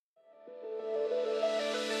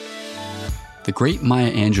The great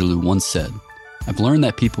Maya Angelou once said, "I've learned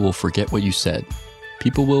that people will forget what you said.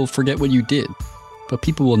 People will forget what you did, but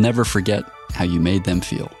people will never forget how you made them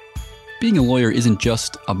feel." Being a lawyer isn't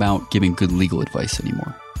just about giving good legal advice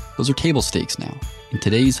anymore. Those are table stakes now. In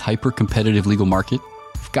today's hyper-competitive legal market,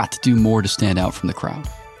 you've got to do more to stand out from the crowd.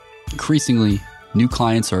 Increasingly, new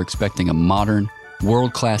clients are expecting a modern,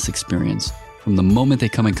 world-class experience from the moment they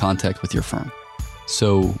come in contact with your firm.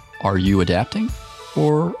 So, are you adapting?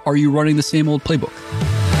 Or are you running the same old playbook?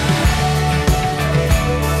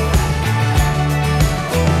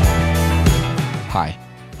 Hi,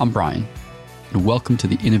 I'm Brian, and welcome to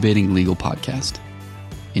the Innovating Legal podcast.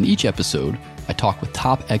 In each episode, I talk with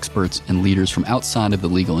top experts and leaders from outside of the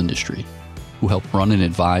legal industry who help run and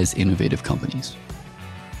advise innovative companies.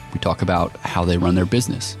 We talk about how they run their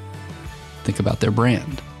business, think about their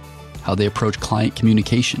brand, how they approach client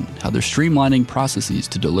communication, how they're streamlining processes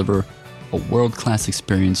to deliver a world-class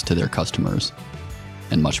experience to their customers,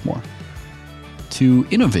 and much more. To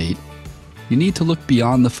innovate, you need to look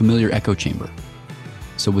beyond the familiar echo chamber.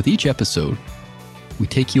 So with each episode, we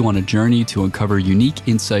take you on a journey to uncover unique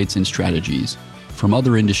insights and strategies from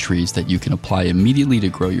other industries that you can apply immediately to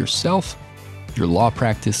grow yourself, your law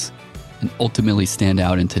practice, and ultimately stand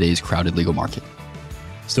out in today's crowded legal market.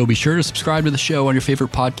 So be sure to subscribe to the show on your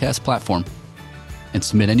favorite podcast platform and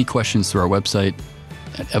submit any questions through our website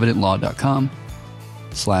at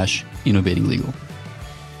evidentlaw.com/innovatinglegal.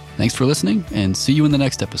 Thanks for listening, and see you in the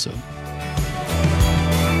next episode.